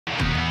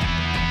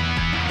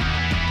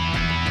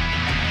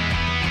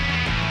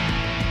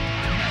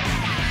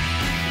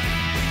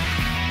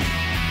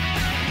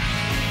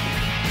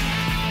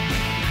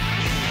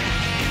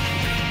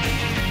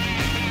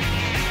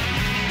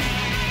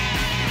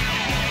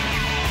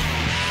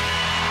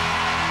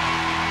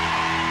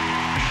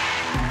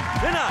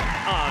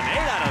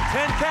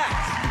10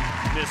 Cats,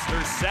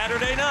 Mr.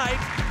 Saturday Night,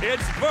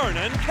 it's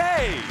Vernon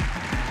K.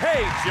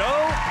 Hey,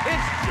 Joe,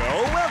 it's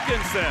Joe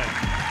Wilkinson.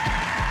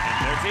 And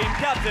their team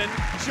captain,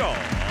 John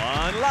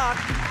Locke.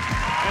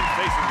 And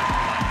facing them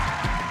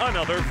tonight,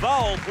 another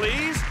vowel,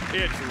 please,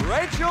 it's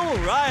Rachel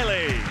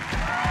Riley.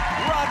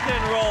 Rock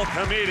and roll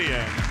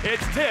comedian,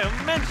 it's Tim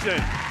Minchin.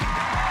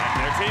 And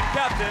their team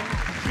captain,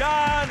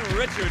 John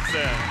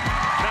Richardson.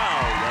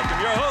 Now,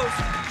 welcome your host,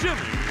 Jimmy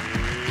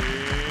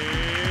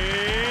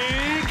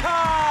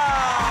Carr.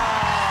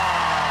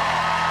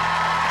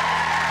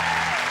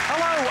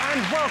 Hello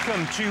and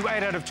welcome to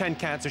 8 out of 10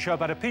 Cats, a show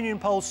about opinion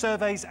polls,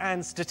 surveys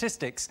and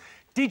statistics.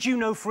 Did you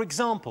know, for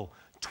example,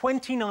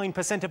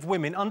 29% of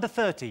women under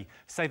 30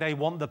 say they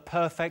want the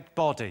perfect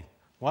body?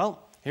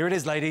 Well, here it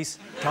is, ladies.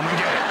 Come and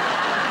get it.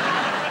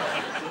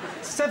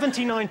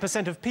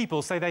 79% of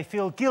people say they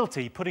feel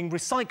guilty putting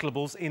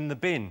recyclables in the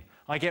bin.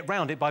 I get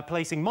round it by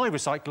placing my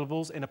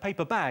recyclables in a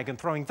paper bag and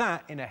throwing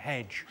that in a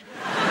hedge.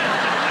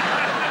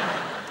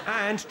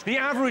 And the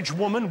average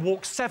woman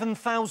walks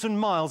 7,000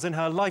 miles in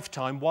her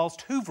lifetime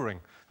whilst hoovering.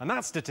 And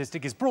that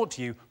statistic is brought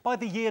to you by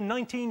the year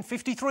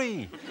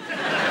 1953.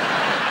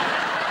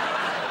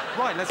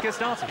 Right, let's get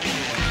started.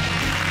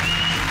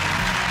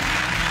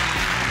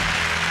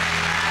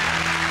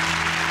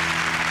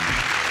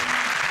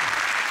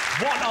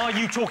 What are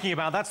you talking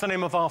about? That's the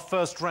name of our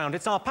first round.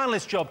 It's our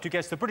panellists' job to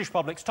guess the British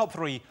public's top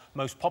 3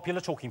 most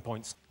popular talking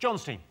points.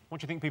 John's team, what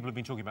do you think people have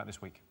been talking about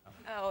this week?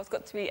 Oh, it's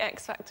got to be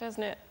X Factor,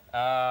 hasn't it?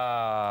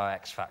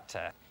 X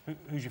Factor.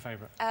 Who's your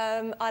favourite?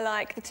 I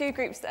like the 2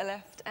 groups that are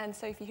left and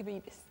Sophie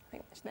Habibis. I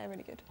think they're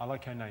really good. I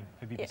like her name,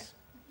 Habibis. Yeah.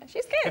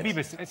 She's good.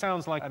 Habibis. It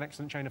sounds like an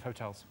excellent chain of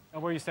hotels.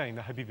 Oh, where are you staying?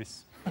 The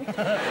Habibis. The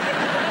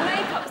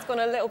makeup's gone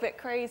a little bit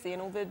crazy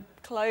and all the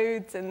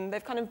clothes, and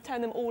they've kind of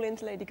turned them all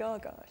into Lady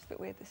Gaga. It's a bit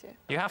weird this year.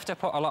 You have to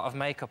put a lot of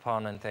makeup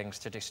on and things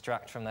to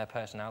distract from their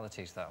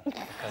personalities, though,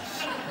 because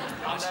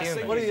it's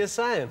human. What are you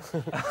saying?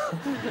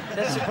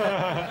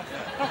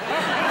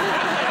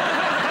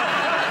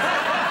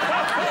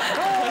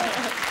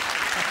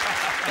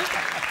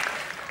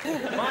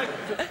 My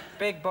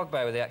big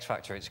bugbear with the X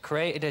Factor, it's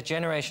created a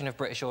generation of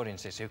British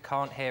audiences who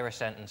can't hear a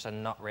sentence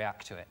and not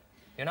react to it.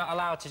 You're not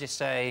allowed to just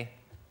say,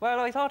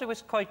 well, I thought it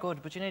was quite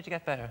good, but you need to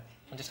get better.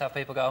 And just have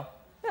people go,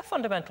 I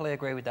fundamentally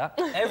agree with that.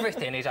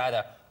 Everything is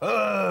either,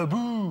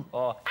 boo,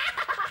 or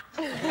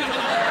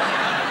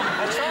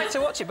I tried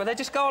to watch it, but they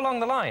just go along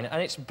the line, and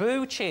it's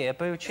boo, cheer,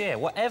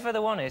 whatever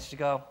the one is, to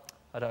go,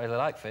 I don't really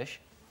like fish.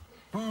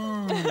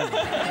 Boo.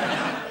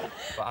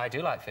 But I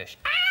do like fish.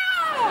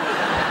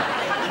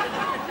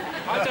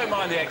 I don't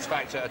mind the X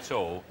Factor at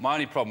all. My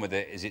only problem with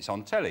it is it's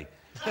on telly.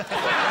 I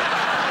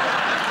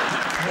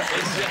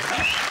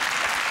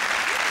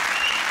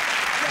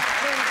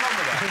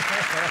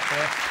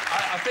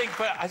think,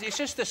 but it's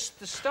just the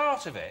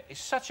start of it. It's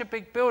such a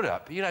big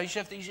build-up. You know, you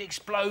have these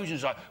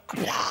explosions like...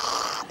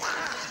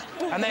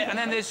 and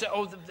then there's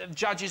all the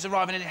judges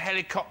arriving in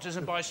helicopters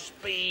and by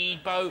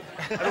speedboat,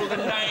 and all the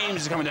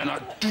names are coming down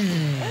like...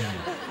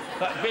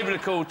 like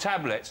biblical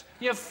tablets.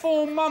 You have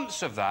 4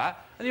 months of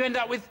that, and you end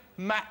up with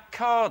Matt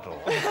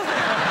Cardle.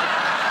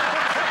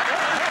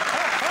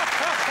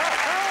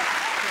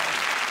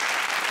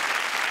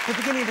 The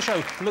beginning of the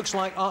show looks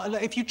like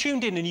if you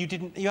tuned in and you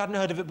hadn't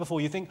heard of it before,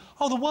 you think,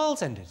 oh, the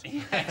world's ended.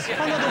 Yes,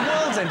 yeah. Oh no, the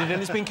world's ended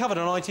and it's been covered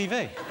on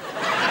ITV.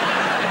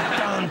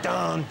 Dun,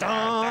 dun,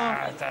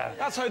 dun.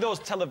 That's how those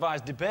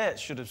televised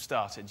debates should have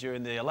started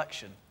during the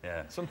election.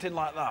 Yeah. Something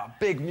like that.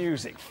 Big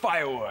music,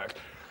 fireworks.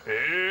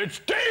 It's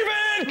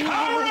David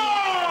Cameron!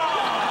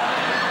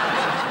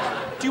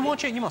 Do you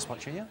watch it? You must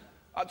watch it, yeah?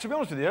 To be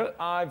honest with you,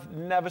 I've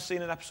never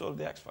seen an episode of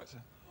The X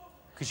Factor.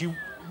 Because you...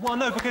 Well,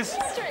 no, because...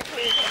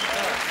 Strictly.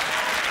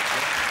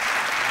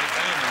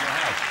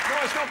 No,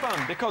 it's not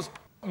banned, because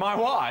my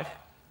wife,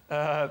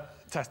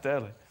 Tess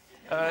Daly,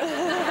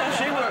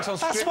 she works on...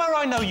 That's where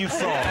I know you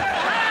from.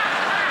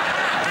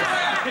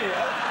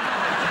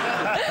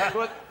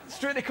 But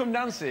Strictly Come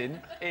Dancing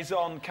is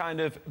on kind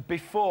of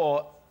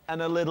before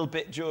and a little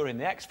bit during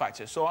the X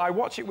Factor. So I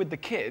watch it with the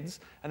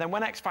kids, and then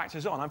when X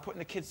Factor's on, I'm putting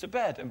the kids to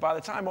bed. And by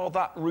the time all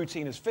that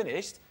routine is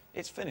finished,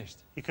 it's finished.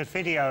 You could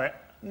video it.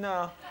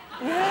 No.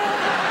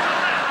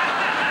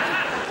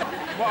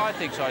 What I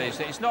think, sorry, is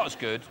that it's not as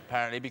good,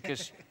 apparently,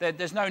 because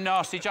there's no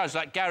nasty judge.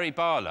 Like Gary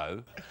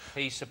Barlow,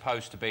 he's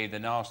supposed to be the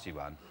nasty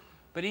one,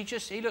 but he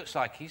looks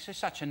like he's just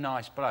such a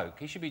nice bloke.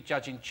 He should be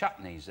judging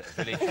chutneys at a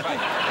village fete.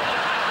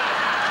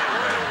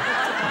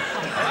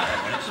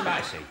 It's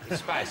spicy. It's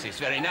spicy. It's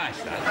very nice,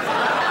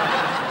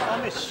 that. I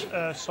miss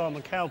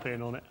Simon Cowell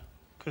being on it,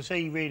 because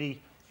he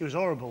was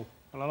horrible,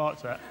 and I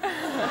liked that.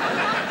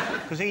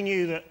 Because he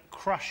knew that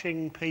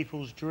crushing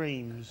people's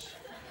dreams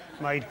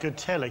made good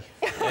telly.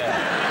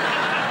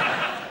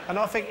 Yeah. And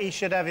I think he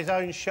should have his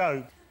own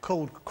show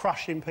called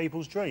Crushing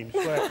People's Dreams,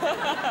 where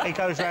he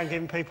goes around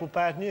giving people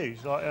bad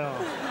news, like, oh,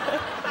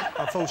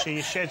 unfortunately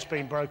your shed's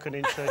been broken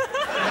into. Stuff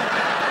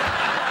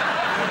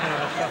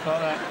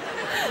like that.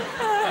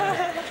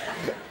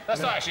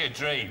 That's not actually a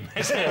dream,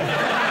 is it?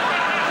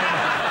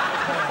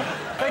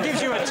 That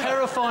gives you a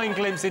terrifying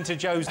glimpse into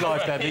Joe's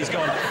life there. He's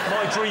gone,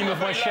 my dream of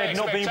my shed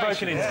not being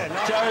broken into.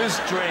 Yeah, Joe's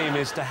dream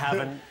is to have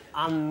an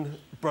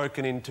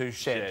unbroken into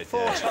shed.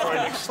 Four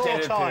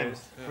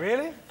times.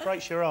 Really?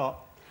 Breaks your heart.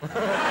 I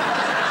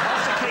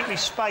have to keep me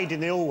spade in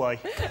the hallway.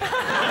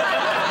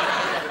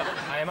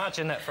 I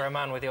imagine that for a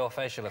man with your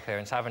facial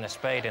appearance, having a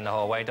spade in the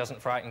hallway doesn't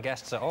frighten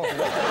guests at all.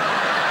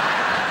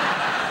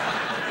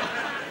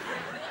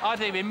 I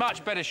think it'd be a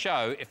much better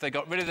show if they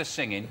got rid of the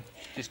singing,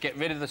 just get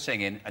rid of the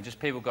singing, and just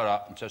people got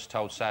up and just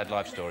told sad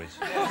life stories.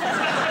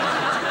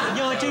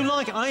 Yeah, I do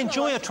like it. I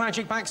enjoy a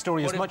tragic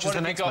backstory as much as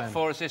the next man. What have you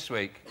got for us this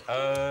week?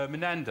 My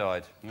nan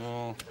died.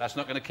 Well, that's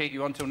not going to keep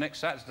you on till next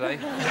Saturday.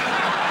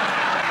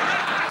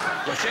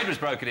 Well, shed was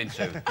broken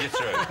into. You're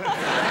through.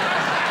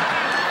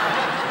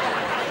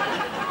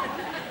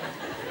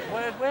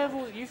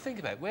 You think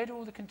about it, where do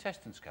all the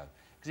contestants go?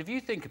 Because if you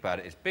think about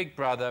it, it's Big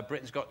Brother,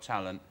 Britain's Got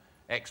Talent,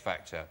 X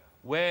Factor.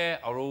 Where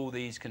are all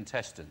these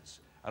contestants?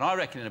 And I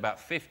reckon in about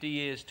 50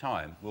 years'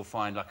 time, we'll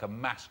find, like, a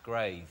mass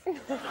grave of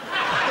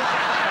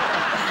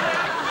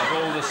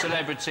all the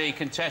celebrity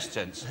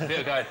contestants.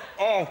 People going,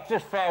 oh,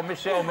 just found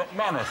Michelle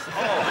McManus.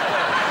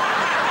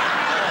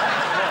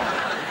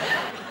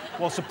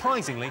 Well,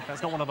 surprisingly,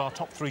 that's not one of our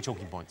top 3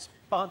 talking points.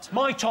 But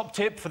my top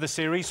tip for the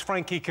series,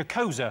 Frankie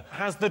Kokoza,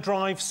 has the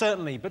drive,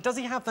 certainly, but does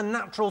he have the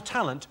natural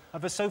talent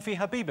of a Sophie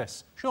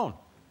Habibis? Sean?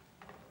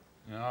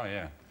 Oh,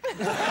 yeah.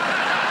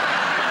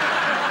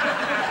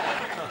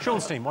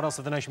 Sean's team, what else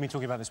have the nation been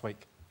talking about this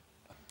week?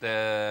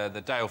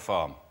 The Dale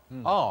Farm.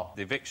 Oh.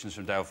 The evictions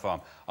from Dale Farm.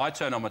 I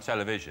turned on my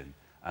television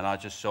and I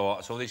just saw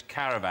these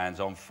caravans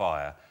on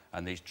fire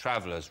and these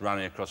travellers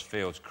running across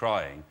fields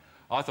crying.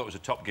 I thought it was a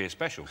Top Gear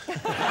special. I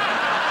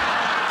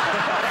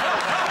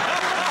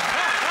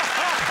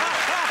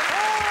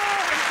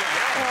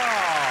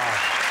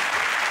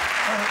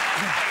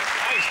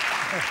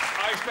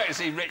expect to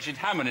see Richard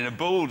Hammond in a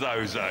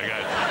bulldozer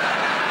going...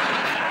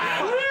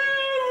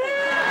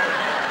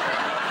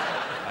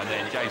 And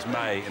then James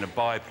May in a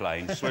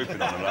biplane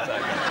swooping on him like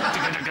that.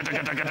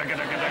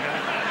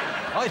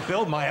 I'd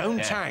build my own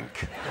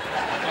tank.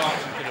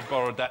 Clarkson could have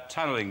borrowed that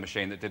tunnelling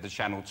machine that did the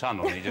Channel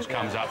Tunnel and he just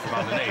comes up from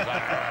underneath.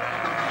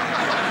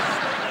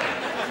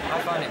 I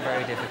find it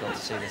very difficult to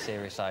see the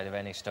serious side of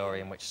any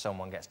story in which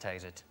someone gets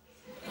tasered.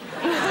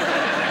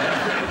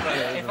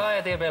 If I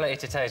had the ability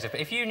to taser...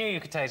 If you knew you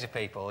could taser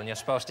people and you're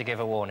supposed to give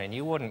a warning,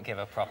 you wouldn't give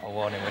a proper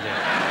warning, would you?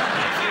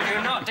 If you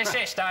do not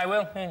desist, I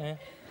will. If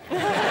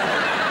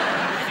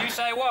you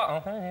say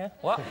what?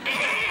 What?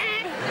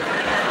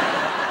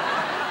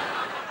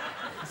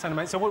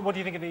 Mate, so what do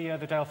you think of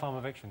the Dale Farm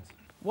evictions?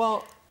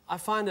 Well, I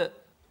find that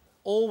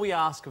all we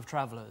ask of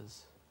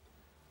travellers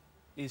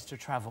is to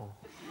travel.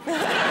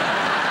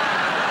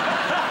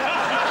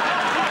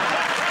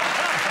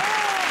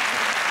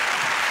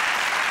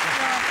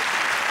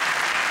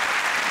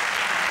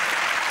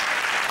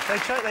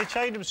 They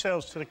chained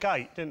themselves to the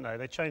gate, didn't they?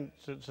 They chained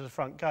to the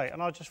front gate,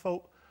 and I just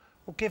thought,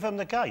 well, give them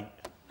the gate.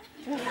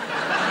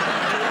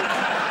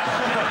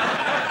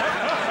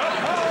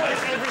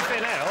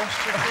 Everything else,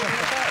 just give them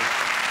the gate.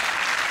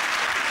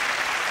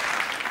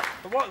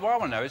 But what I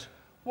want to know is,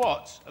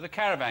 what are the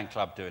Caravan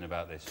Club doing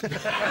about this? They're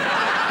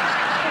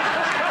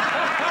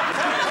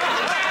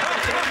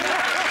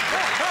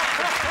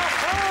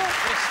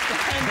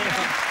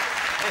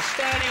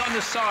standing on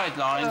the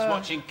sidelines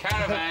watching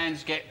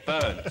caravans get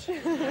burnt.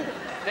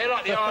 They're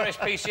like the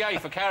RSPCA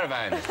for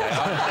caravans, they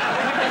are.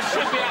 They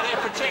should be out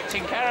there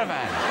protecting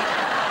caravans.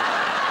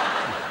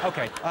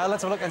 OK,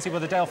 let's have a look and see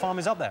whether Dale Farm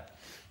is up there.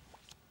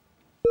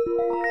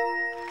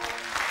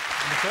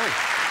 Number 3.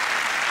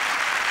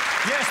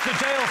 Yes, the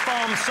Dale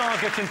Farm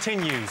saga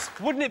continues.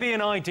 Wouldn't it be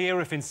an idea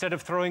if, instead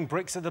of throwing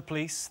bricks at the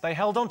police, they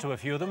held on to a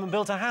few of them and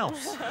built a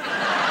house?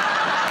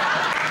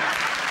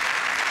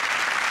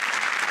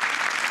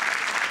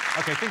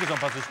 OK, fingers on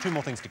buzzers, 2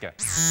 more things to go.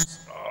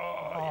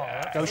 Oh,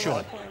 yeah. Go,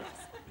 Sean.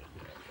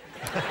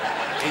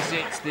 Is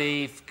it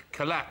the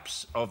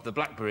collapse of the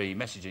BlackBerry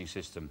messaging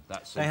system?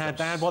 They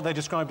had what they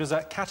described as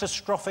a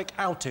catastrophic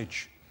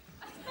outage.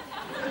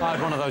 I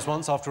had one of those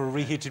once after a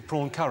reheated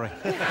prawn curry.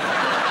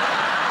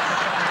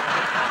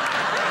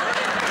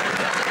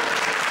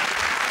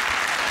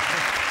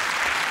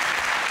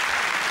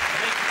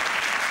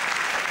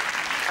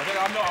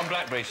 I'm not on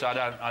BlackBerry, so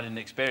I didn't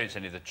experience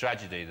any of the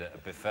tragedy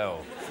that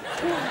befell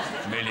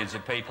millions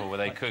of people where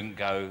they couldn't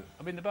go,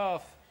 I'm in the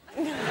bath.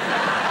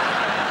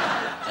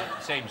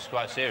 It seems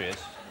quite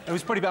serious. It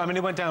was pretty bad. I mean,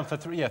 it went down for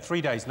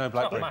 3 days, no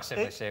BlackBerry. It's not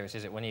massively serious,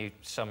 is it, when you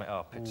sum it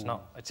up? It's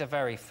not... It's a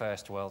very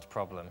first-world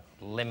problem.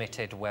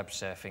 Limited web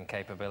surfing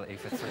capability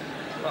for 3...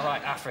 Not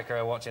like Africa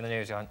are watching the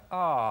news going,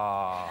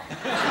 oh,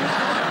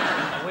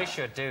 we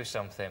should do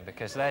something,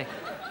 because they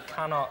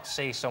cannot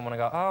see someone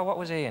and go, oh, what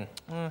was he in?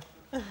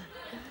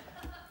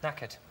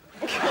 Knackered.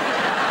 It's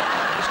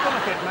gone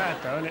a bit mad,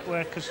 though, isn't it?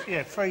 Where, because,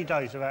 3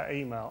 days without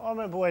email. I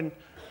remember when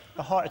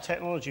the height of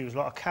technology was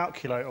like a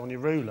calculator on your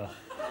ruler.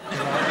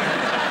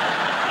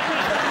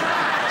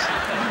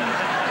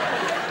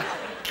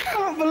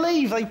 Can't believe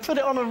believe they put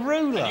it on a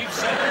ruler. You've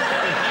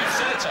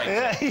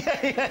sellotaped it.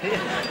 Yeah.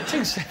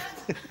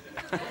 270.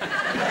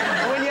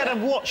 When you had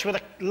a watch with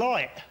a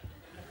light.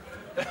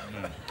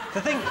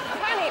 The thing...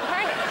 Apparently.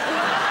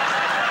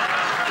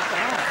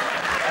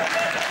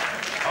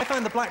 I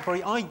find the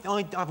BlackBerry, I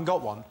haven't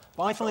got one,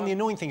 but I find the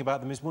annoying thing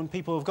about them is when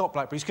people have got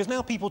BlackBerries, because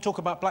now people talk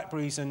about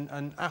BlackBerries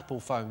and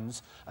Apple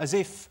phones as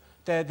if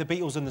they're the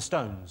Beatles and the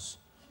Stones,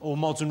 or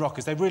mods and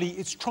rockers.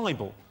 It's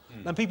tribal.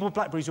 And people with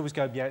BlackBerries always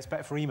go, yeah, it's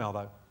better for email,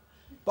 though.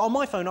 But on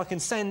my phone, I can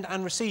send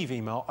and receive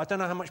email. I don't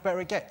know how much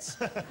better it gets.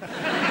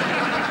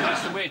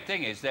 That's the weird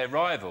thing is they're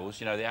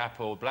rivals, you know, the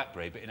Apple,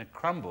 BlackBerry, but in a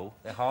crumble,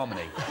 they're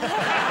harmony.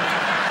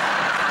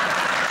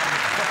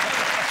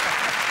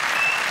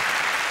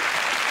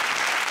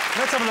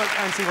 Let's have a look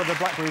and see whether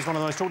BlackBerry is one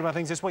of the most talked about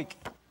things this week.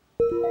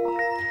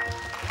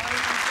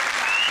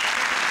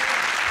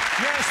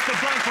 Yes, the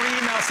BlackBerry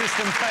email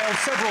system failed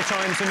several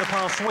times in the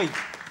past week.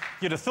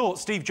 You'd have thought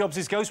Steve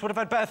Jobs' ghost would have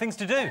had better things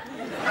to do.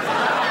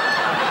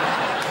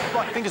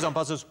 Right, fingers on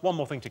buzzers, one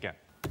more thing to get.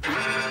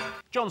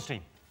 John's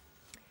team.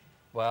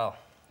 Well,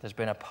 there's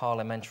been a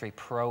parliamentary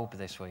probe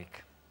this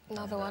week.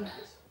 Another one.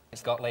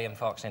 It's got Liam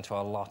Fox into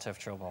a lot of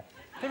trouble.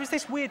 There is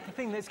this weird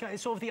thing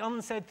it's sort of the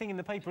unsaid thing in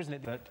the paper, isn't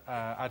it? That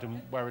Adam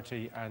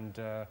Werrity and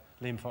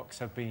Liam Fox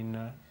have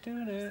been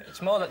doing it.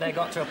 It's more that they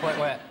got to a point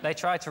where they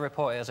tried to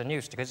report it as a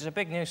news, because it's a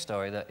big news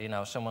story that, you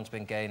know, someone's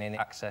been gaining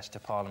access to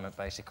Parliament,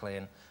 basically,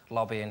 and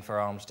lobbying for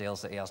arms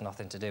deals that he has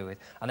nothing to do with.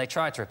 And they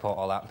tried to report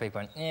all that, and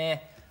people went, yeah.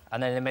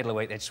 And then in the middle of the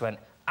week, they just went,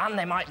 and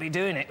they might be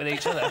doing it with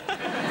each other.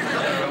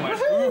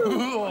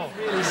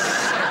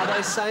 Are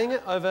they saying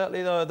it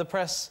overtly, though, the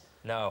press?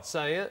 No.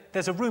 Saying it?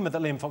 There's a rumour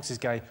that Liam Fox is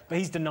gay, but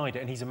he's denied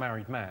it, and he's a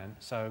married man,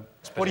 so...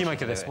 What do you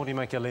make of this? What do you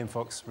make of Liam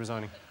Fox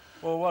resigning?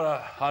 Well,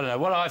 I don't know.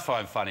 What I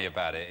find funny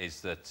about it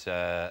is that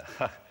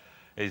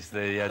is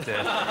the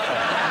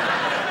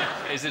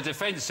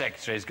Defence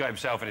Secretary has got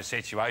himself in a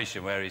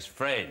situation where his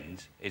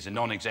friend is a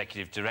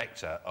non-executive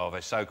director of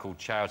a so-called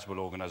charitable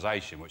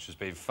organisation which has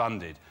been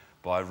funded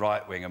by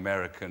right-wing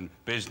American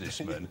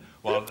businessmen,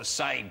 while at the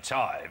same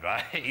time,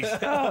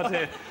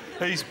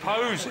 he's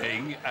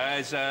posing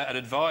as an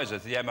advisor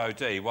to the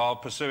MOD while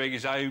pursuing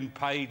his own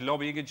paid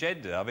lobbying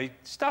agenda. I mean,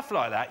 stuff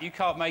like that, you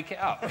can't make it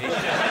up. It's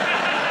just...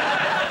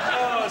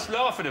 I was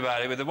laughing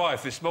about it with the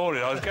wife this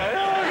morning. I was going,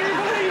 oh, can you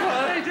believe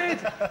what they did?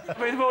 I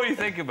mean, the more you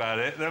think about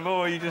it, the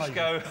more you just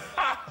go,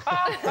 ha,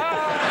 ha,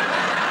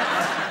 ha.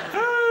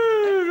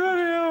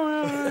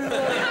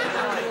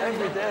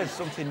 Every day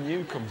something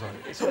new comes on.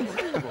 It's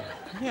unbelievable.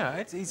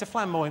 Yeah, he's a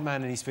flamboyant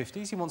man in his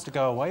 50s. He wants to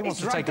go away, wants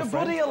to take a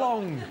friend. Buddy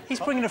along.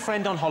 He's bringing a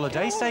friend on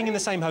holiday, staying in the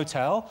same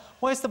hotel.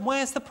 Where's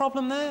the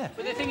problem there?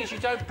 But the thing is, you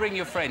don't bring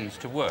your friends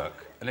to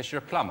work unless you're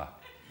a plumber.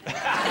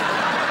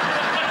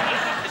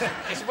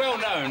 It's a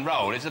well-known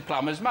role as a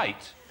plumber's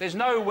mate. There's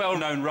no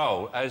well-known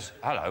role as,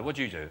 hello, what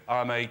do you do?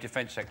 I'm a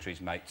Defence Secretary's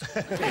mate.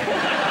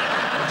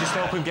 I just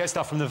help him get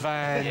stuff from the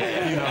van,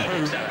 you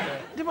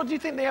know. Do you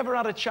think they ever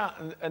had a chat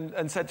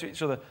and said to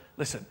each other,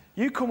 listen,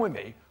 you come with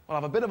me, we'll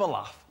have a bit of a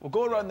laugh, we'll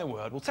go around the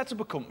world, we'll set up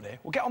a company,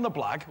 we'll get on the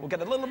blag, we'll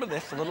get a little bit of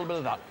this, a little bit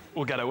of that,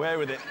 we'll get away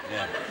with it.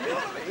 Yeah. You know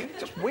what I mean? It's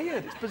just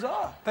weird, it's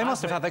bizarre. They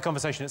must have had that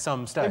conversation at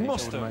some stage, They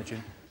must I would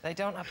imagine. They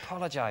don't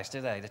apologise,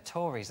 do they? The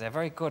Tories, they're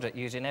very good at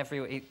using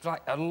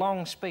like a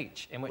long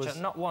speech in which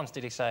not once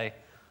did he say,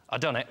 I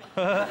done it,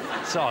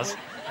 soz.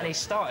 And he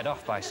started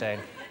off by saying,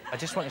 I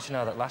just want you to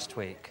know that last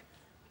week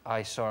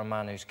I saw a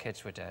man whose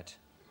kids were dead.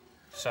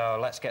 So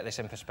let's get this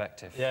in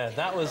perspective. Yeah,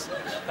 that was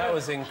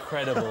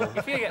incredible.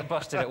 If you get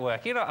busted at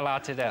work, you're not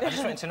allowed to do it. I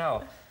just want you to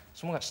know,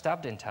 someone got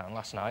stabbed in town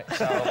last night,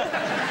 so...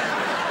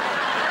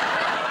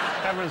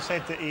 Cameron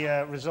said that he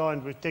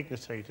resigned with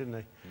dignity, didn't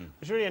he?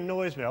 Which really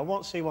annoys me. I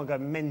want to see one go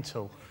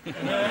mental.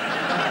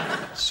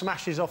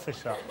 Smash his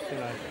office up, you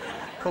know.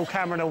 Call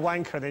Cameron a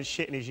wanker and then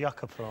shit in his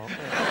yucca plant.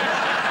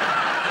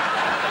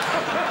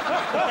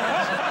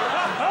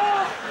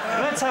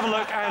 Let's have a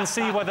look and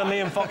see whether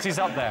Liam Fox is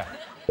up there.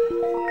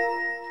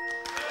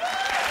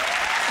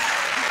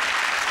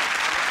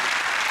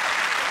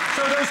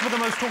 So those were the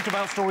most talked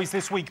about stories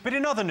this week. But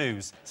in other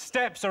news,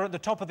 Steps are at the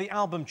top of the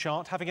album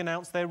chart, having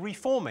announced they're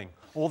reforming.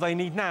 All they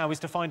need now is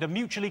to find a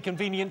mutually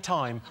convenient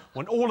time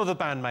when all of the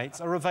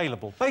bandmates are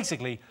available.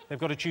 Basically, they've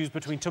got to choose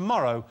between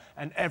tomorrow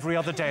and every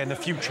other day in the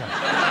future.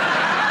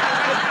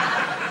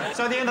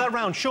 So at the end of that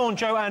round, Sean,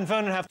 Joe and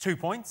Vernon have 2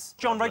 points.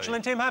 John, Rachel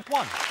and Tim have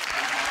 1.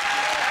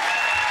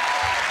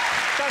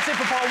 That's it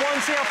for part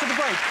 1. See you after the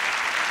break.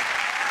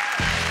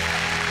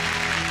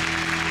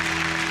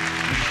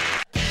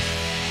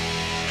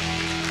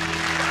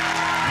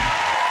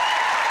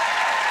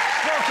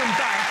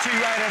 To 8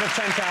 out of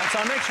 10 cats.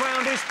 Our next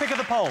round is Pick of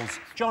the Polls.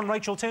 John,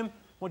 Rachel, Tim,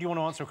 what do you want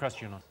to answer a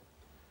question on?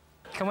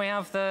 Can we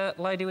have the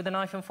lady with the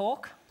knife and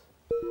fork?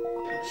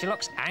 She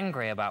looks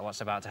angry about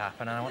what's about to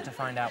happen, and I want to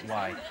find out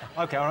why.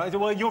 OK, all right.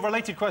 Well, your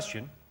related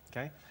question,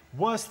 OK?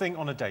 Worst thing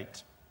on a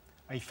date,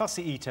 a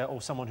fussy eater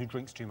or someone who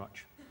drinks too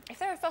much? If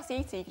they're a fussy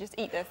eater, you can just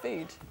eat their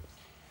food.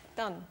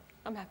 Done.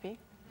 I'm happy.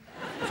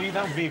 So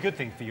that would be a good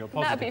thing for you, a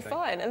positive That'd be thing.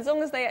 fine, as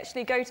long as they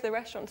actually go to the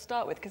restaurant to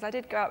start with, because I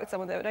did go out with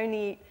someone that would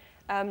only eat,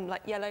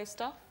 like, yellow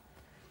stuff.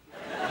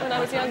 When I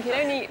was young, he'd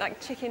only eat,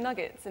 like, chicken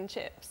nuggets and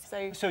chips,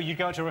 so... So you'd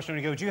go out to a restaurant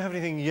and go, do you have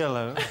anything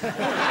yellow? Did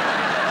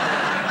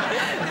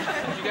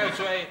you go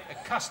to a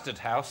custard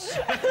house?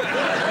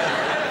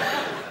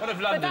 One of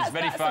London's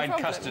very fine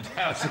custard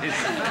houses.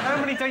 How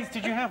many dates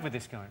did you have with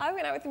this guy? I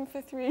went out with him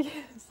for 3 years.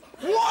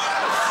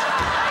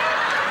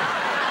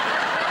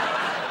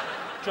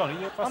 John, are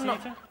you a fussy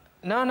eater?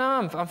 No,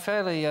 I'm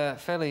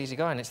fairly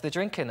easygoing. It's the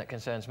drinking that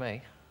concerns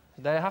me.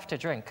 They have to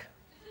drink.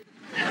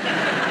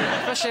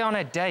 Especially on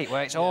a date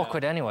where it's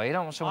awkward anyway. You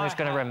don't want someone who's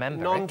going to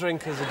remember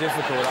Non-drinkers are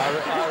difficult.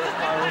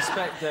 I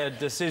respect their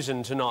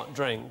decision to not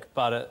drink,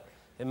 but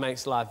it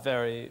makes life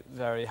very,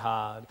 very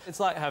hard. It's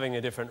like having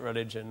a different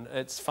religion.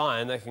 It's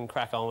fine, they can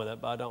crack on with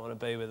it, but I don't want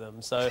to be with them,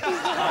 so...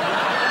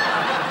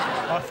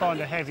 I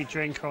find a heavy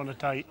drinker on a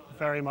date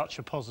very much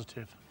a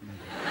positive. If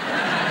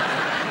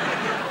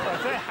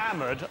they're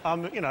hammered,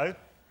 you know...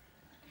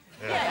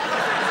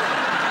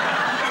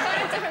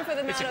 It's different for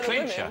the man It's a or the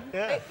clincher. woman.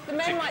 Yeah. The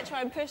men might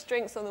try and push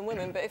drinks on the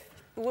women, but if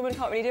the woman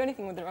can't really do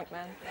anything with the drunk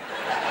man.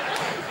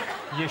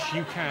 Yes,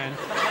 you can.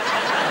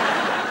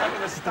 I went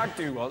on a stag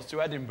do once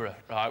to Edinburgh,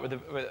 right?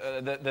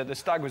 The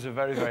stag was a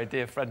very, very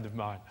dear friend of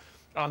mine.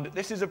 And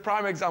this is a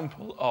prime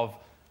example of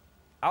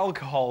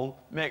alcohol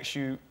makes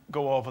you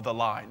go over the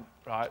line,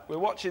 right? We're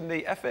watching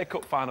the FA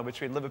Cup final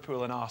between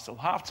Liverpool and Arsenal.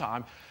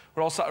 Half-time,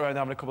 we're all sat around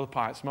having a couple of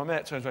pints. My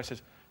mate turns around and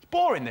says, it's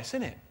boring, this,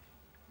 isn't it?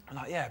 I'm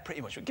like, yeah,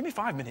 pretty much. Give me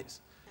 5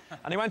 minutes.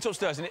 And he went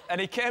upstairs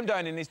and he came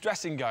down in his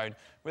dressing gown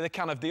with a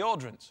can of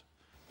deodorant.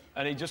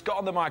 And he just got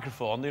on the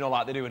microphone, you know,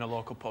 like they do in a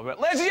local pub. He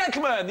went, ladies and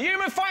gentlemen, the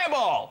human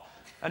fireball!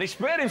 And he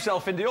sprayed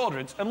himself in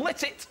deodorant and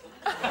lit it.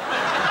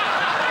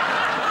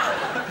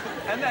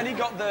 And then he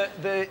got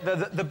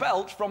the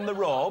belt from the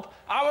robe.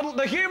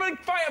 The human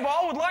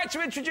fireball would like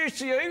to introduce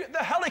to you the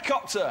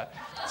helicopter.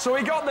 So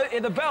he got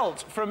the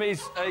belt from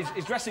his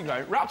dressing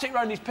gown, wrapped it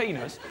around his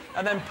penis,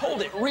 and then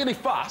pulled it really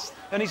fast,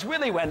 and his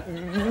willy went...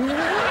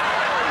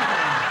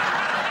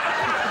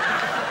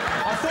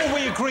 I thought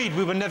we agreed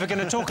we were never going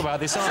to talk about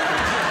this afterwards.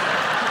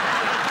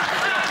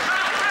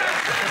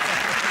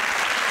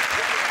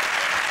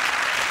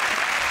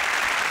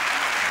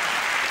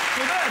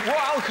 What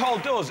alcohol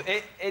does,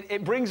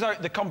 it brings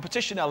out the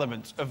competition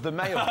element of the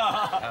male.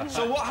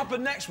 So what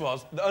happened next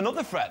was that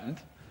another friend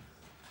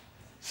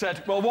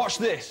said, well, watch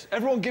this.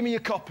 Everyone give me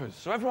your coppers.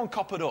 So everyone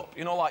coppered up.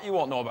 You know, like, you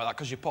won't know about that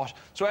because you're posh.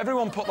 So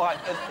everyone put, like,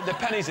 the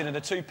pennies in and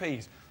the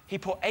 2p's. He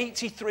put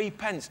 83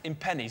 pence in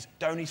pennies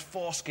down his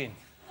foreskin.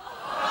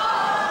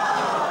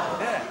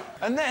 Yeah.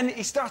 And then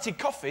he started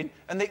coughing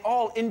and they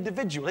all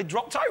individually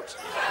dropped out.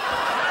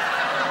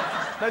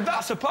 Now,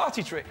 that's a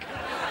party trick.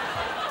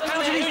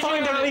 How did he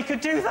find out he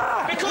could do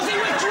that? Because he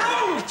was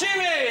drunk,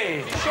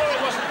 Jimmy! Sure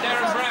it wasn't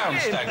Darren Brown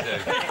stag do?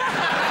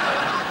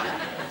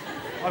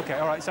 OK,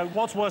 all right, so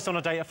what's worse on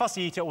a date, a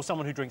fussy eater or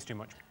someone who drinks too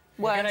much?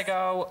 We're going to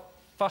go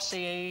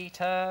fussy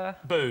eater.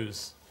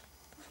 Booze.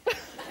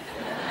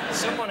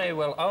 Someone who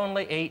will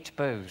only eat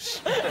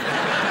booze. What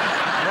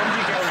are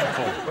you going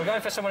for? We're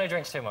going for someone who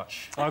drinks too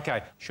much.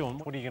 OK, Sean,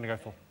 what are you going to go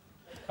for?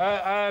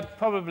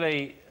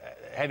 Probably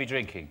heavy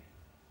drinking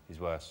is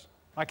worse.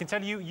 I can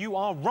tell you, you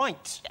are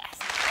right. Yes.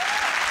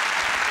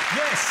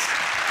 Yes.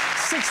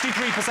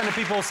 63% of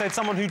people said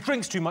someone who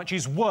drinks too much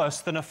is worse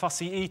than a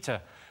fussy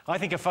eater. I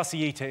think a fussy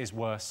eater is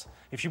worse.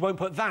 If she won't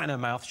put that in her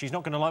mouth, she's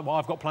not going to like what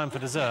I've got planned for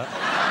dessert.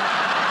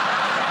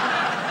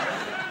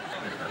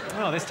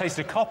 Oh, this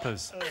tasted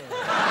coppers. And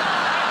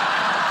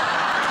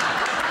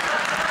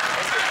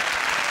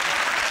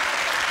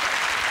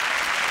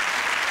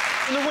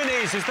the winner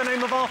is the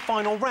name of our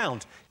final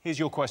round. Here's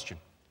your question.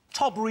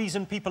 Top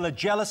reason people are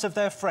jealous of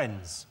their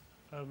friends.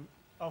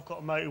 I've got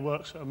a mate who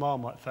works at a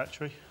Marmite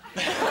factory.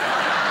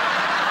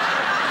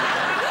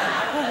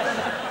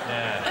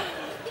 Yeah.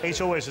 He's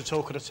always the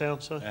talk of the town,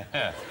 so...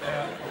 Yeah.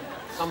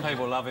 Some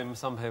people love him,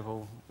 some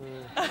people...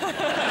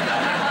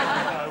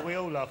 No, we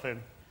all love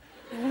him.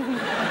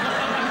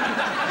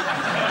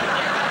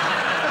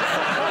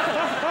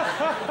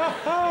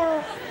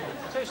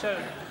 So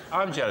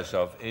I'm jealous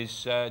of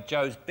is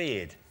Joe's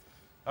beard.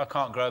 I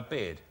can't grow a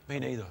beard. Me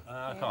neither.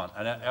 I can't.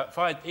 And if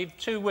I...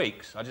 2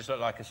 weeks, I just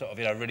look like a sort of,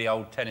 you know, really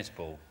old tennis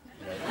ball.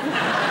 You know,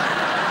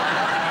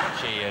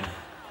 patchy and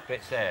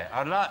bits there.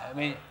 I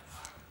mean,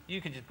 you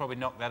could just probably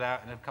knock that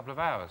out in a couple of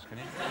hours, can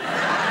you?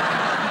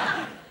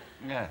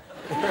 Yeah.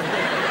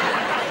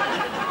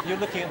 You're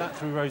looking at that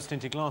through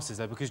rose-tinted glasses,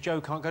 though, because Joe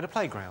can't go to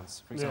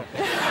playgrounds, for example.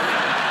 Yeah.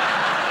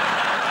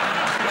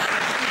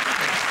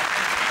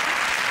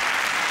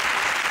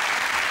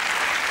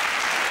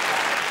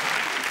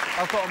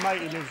 I've got a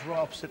mate who lives right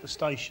opposite the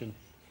station.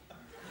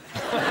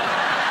 You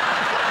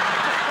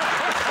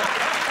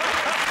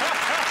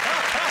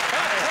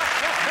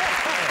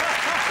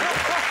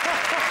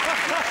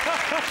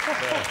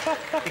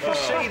can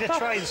see the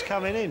trains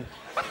coming in.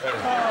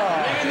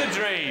 Living the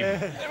dream.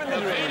 Living the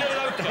dream.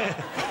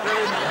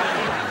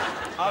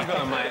 I've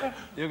got a mate.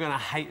 You're going to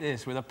hate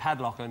this with a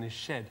padlock on his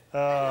shed.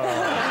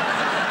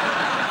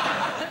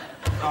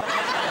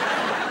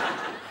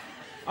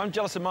 I'm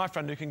jealous of my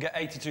friend who can get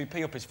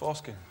 82p up his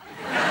foreskin.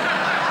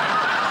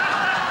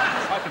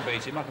 I can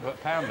beat him. I can put a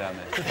pound down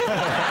there.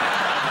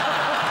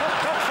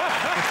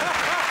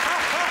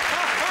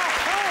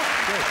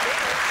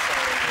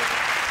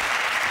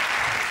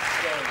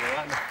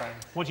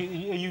 Are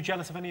you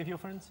jealous of any of your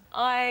friends?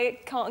 I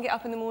can't get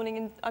up in the morning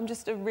and I'm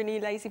just a really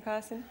lazy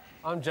person.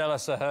 I'm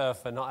jealous of her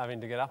for not having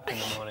to get up in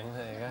the morning.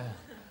 There you go.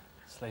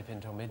 Sleep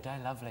until midday,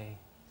 lovely.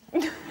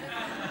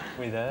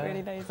 With her.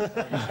 Really lazy.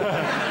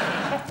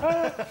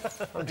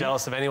 I'm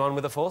jealous of anyone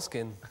with a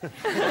foreskin.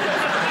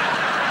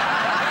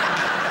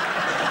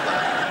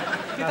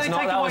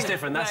 That was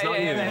different. That's not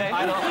you.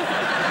 I'm not.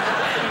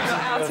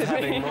 You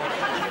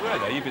were,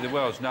 though. You'd be the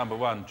world's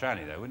 #1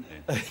 tranny, though, wouldn't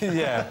you?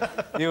 Yeah.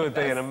 You would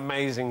be an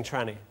amazing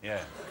tranny.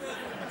 Yeah.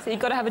 So you've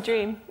got to have a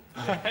dream.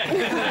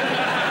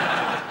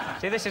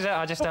 See, this is it.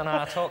 I just don't know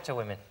how to talk to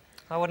women.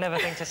 I would never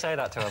think to say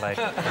that to a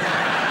lady.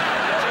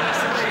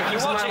 You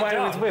watch it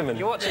done. With women.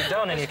 You watch it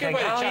done and you think,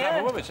 Good way to oh, chat yeah.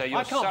 up a woman. Say,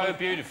 you're so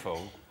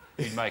beautiful,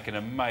 you'd make an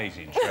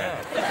amazing tranny.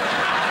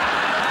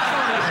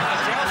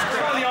 It's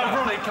slightly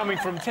ironic coming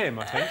from Tim,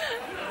 I think.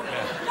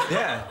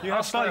 Yeah. You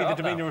have slightly the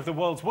demeanour of the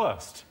world's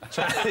worst.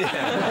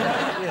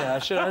 Yeah, I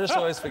just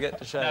always forget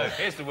to shave. No,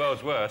 here's the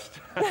world's worst.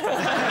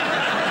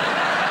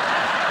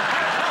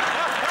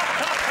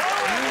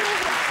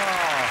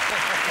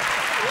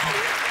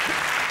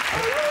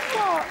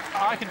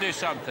 I can do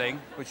something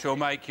which will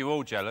make you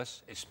all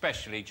jealous,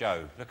 especially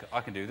Joe. Look,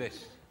 I can do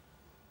this.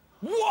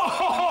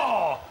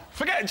 Whoa!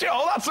 Forget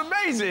Joe, that's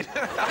amazing! Is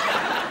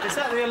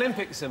that the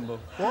Olympic symbol?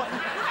 What?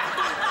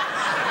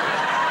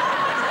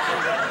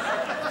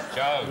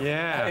 Joe.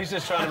 Yeah. He's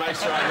just trying to make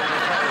sure I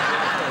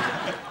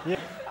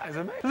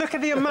know. Look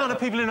at the amount of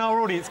people in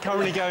our audience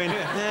currently going...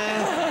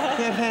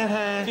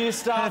 Do you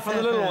start from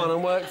the little one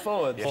and work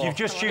forward? If you've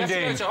just tuned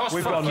in,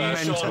 we've got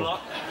mental.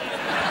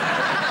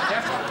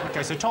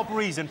 OK, so top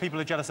reason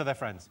people are jealous of their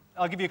friends.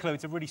 I'll give you a clue,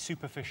 it's a really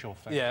superficial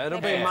thing. Yeah, it'll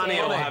be money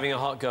or having a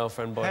hot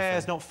girlfriend, boyfriend.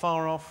 Hair's not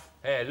far off.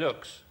 Hair,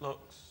 looks.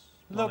 Looks.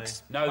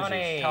 Noses.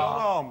 Money.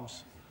 Long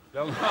arms.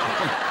 Long arms.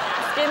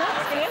 Skinnier?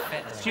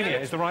 Skinnier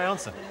is the right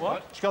answer.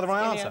 What? She got the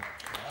right answer.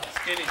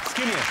 Skinnier.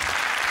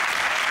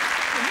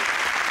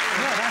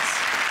 Yeah, that's...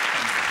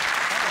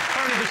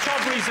 Apparently the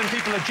top reason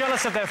people are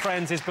jealous of their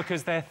friends is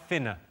because they're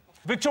thinner.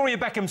 Victoria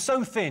Beckham's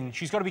so thin,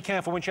 she's got to be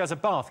careful when she has a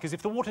bath, because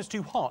if the water's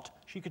too hot,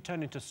 she could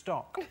turn into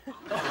stock.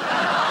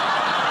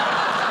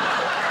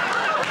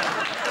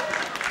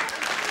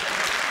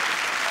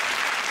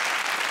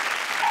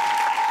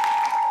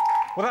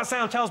 Well, that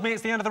sound tells me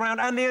it's the end of the round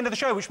and the end of the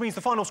show, which means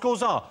the final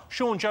scores are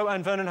Sean, Joe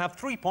and Vernon have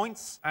 3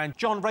 points, and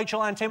John,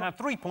 Rachel and Tim have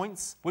 3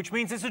 points, which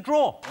means it's a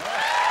draw.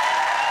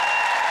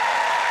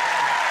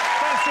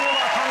 Thanks to all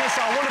our panellists,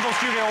 our wonderful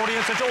studio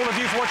audience, and to all of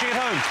you for watching at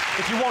home.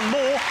 If you want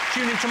more,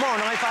 tune in tomorrow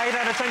night for 8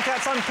 out of 10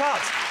 Cats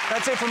Uncut.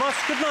 That's it from us.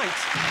 Good night.